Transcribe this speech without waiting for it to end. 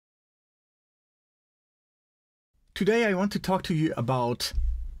Today I want to talk to you about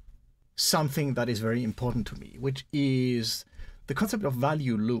something that is very important to me, which is the concept of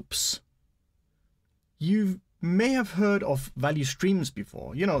value loops. You may have heard of value streams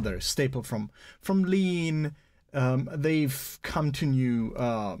before. You know, they're a staple from Lean. They've come to new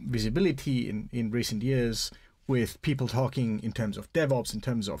visibility in recent years with people talking in terms of DevOps, in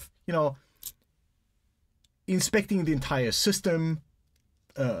terms of, you know, inspecting the entire system.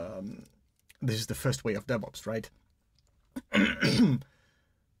 This is the first way of DevOps, right?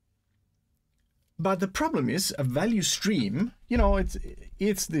 But the problem is a value stream, you know,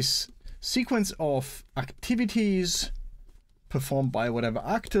 it's this sequence of activities performed by whatever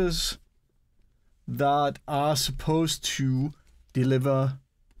actors that are supposed to deliver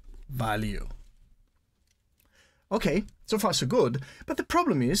value. Okay, so far so good. But the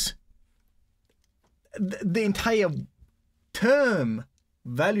problem is the entire term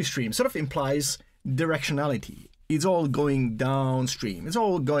value stream sort of implies directionality. It's all going downstream. It's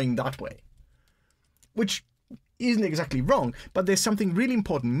all going that way, which isn't exactly wrong, but there's something really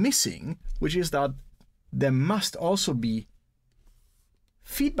important missing, which is that there must also be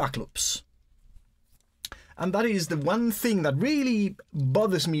feedback loops. And that is the one thing that really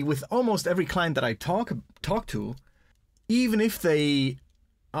bothers me with almost every client that I talk to. Even if they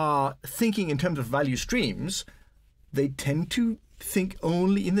are thinking in terms of value streams, they tend to think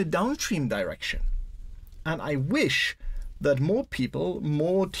only in the downstream direction. And I wish that more people,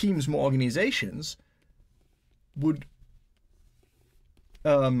 more teams, more organizations would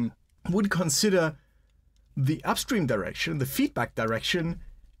consider the upstream direction, the feedback direction,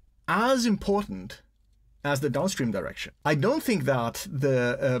 as important as the downstream direction. I don't think that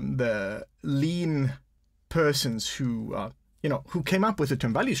the Lean persons who who came up with the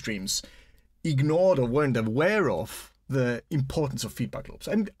term value streams ignored or weren't aware of the importance of feedback loops.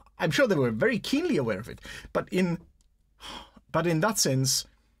 And I'm sure they were very keenly aware of it. But in that sense,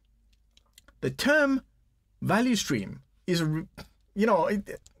 the term value stream is,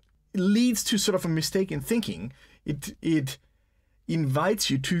 it leads to sort of a mistake in thinking. It invites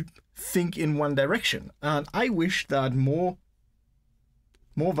you to think in one direction. And I wish that more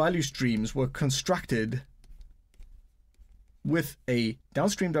value streams were constructed with a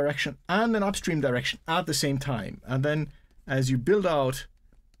downstream direction and an upstream direction at the same time. And then as you build out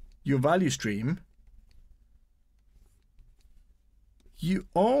your value stream, you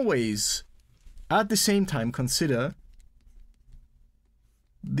always at the same time consider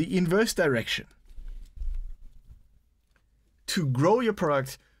the inverse direction. To grow your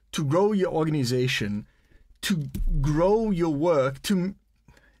product, to grow your organization, to grow your work, to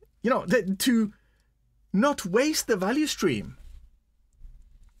not waste the value stream.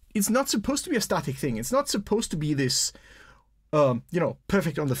 It's not supposed to be a static thing. It's not supposed to be this,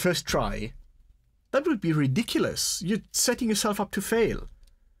 perfect on the first try. That would be ridiculous. You're setting yourself up to fail.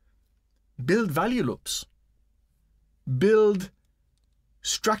 Build value loops. Build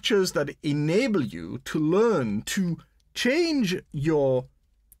structures that enable you to learn, to change your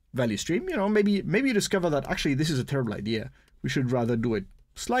value stream. You know, maybe you discover that actually this is a terrible idea. We should rather do it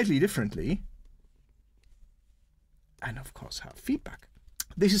slightly differently. And of course have feedback.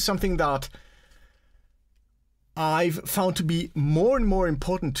 This is something that I've found to be more and more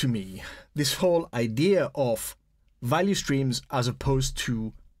important to me. This whole idea of value streams as opposed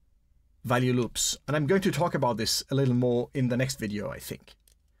to value loops. And I'm going to talk about this a little more in the next video, I think.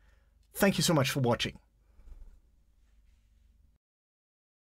 Thank you so much for watching.